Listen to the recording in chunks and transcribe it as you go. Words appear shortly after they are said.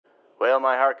Well,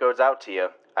 my heart goes out to you.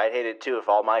 I'd hate it too if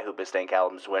all my Hoobastank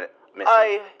albums went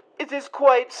missing. It is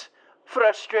quite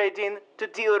frustrating to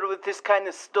deal with this kind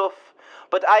of stuff,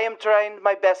 but I am trying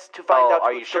my best to find out.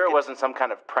 Are you sure it wasn't some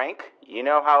kind of prank? You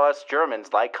know how us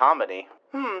Germans like comedy.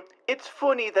 It's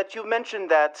funny that you mentioned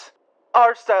that.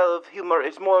 Our style of humor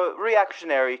is more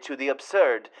reactionary to the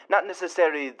absurd, not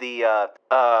necessarily the,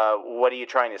 what are you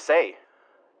trying to say?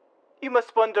 You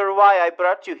must wonder why I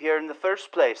brought you here in the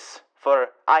first place, for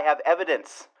I have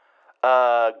evidence.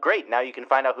 Great, now you can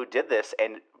find out who did this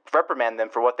and reprimand them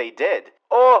for what they did.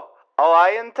 Oh,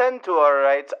 I intend to,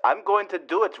 alright. I'm going to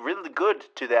do it really good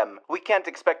to them. We can't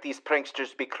expect these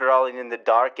pranksters to be crawling in the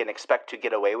dark and expect to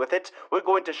get away with it. We're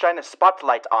going to shine a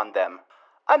spotlight on them.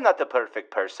 I'm not the perfect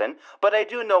person, but I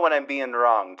do know when I'm being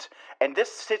wronged. And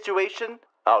this situation...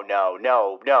 Oh,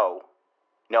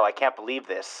 no, I can't believe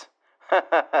this.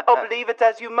 Oh, believe it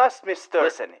as you must, mister.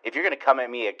 Listen, if you're going to come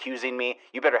at me accusing me,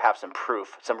 you better have some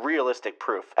proof, some realistic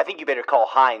proof. I think you better call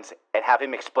Hines and have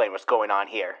him explain what's going on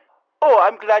here. Oh,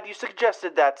 I'm glad you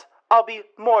suggested that. I'll be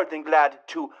more than glad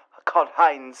to call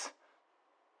Hines.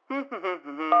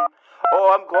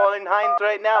 Oh, I'm calling Hines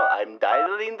right now. I'm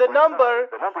dialing the number.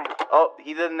 Oh,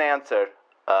 he didn't answer.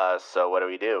 So what do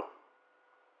we do?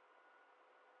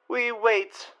 We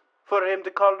wait for him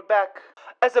to call back.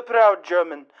 As a proud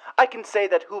German, I can say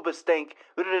that Hoobastank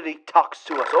really talks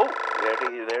to us. Oh,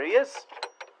 there he is.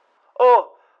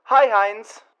 Oh, hi,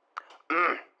 Heinz.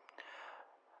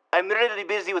 I'm really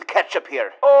busy with ketchup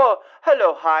here. Oh,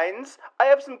 hello, Heinz. I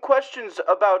have some questions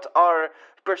about our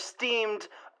esteemed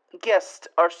guest,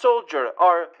 our soldier,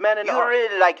 our man in You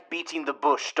really like beating the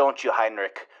bush, don't you,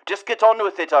 Heinrich? Just get on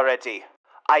with it already.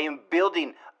 I am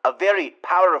building a very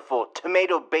powerful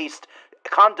tomato-based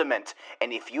condiment,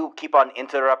 and if you keep on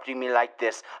interrupting me like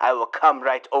this, I will come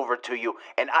right over to you,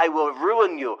 and I will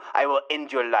ruin you. I will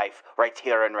end your life right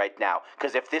here and right now,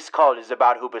 because if this call is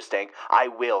about Hoobastank, I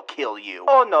will kill you.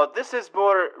 Oh no, this is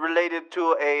more related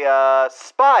to a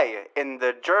spy in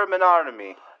the German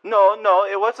army. No,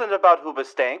 it wasn't about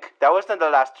Hoobastank. That wasn't the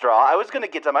last straw. I was gonna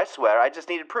get him, I swear. I just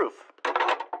needed proof.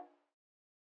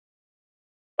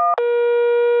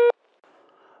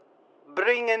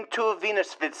 Bring in 2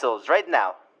 Venus Witzels right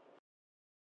now.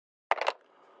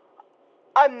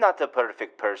 I'm not a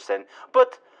perfect person,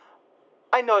 but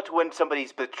I know it when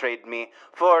somebody's betrayed me,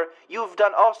 for you've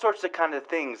done all sorts of kind of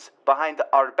things behind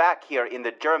our back here in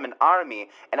the German army,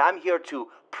 and I'm here to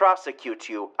prosecute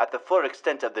you at the full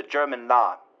extent of the German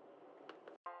law.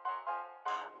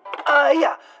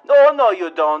 Yeah. No,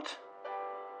 you don't.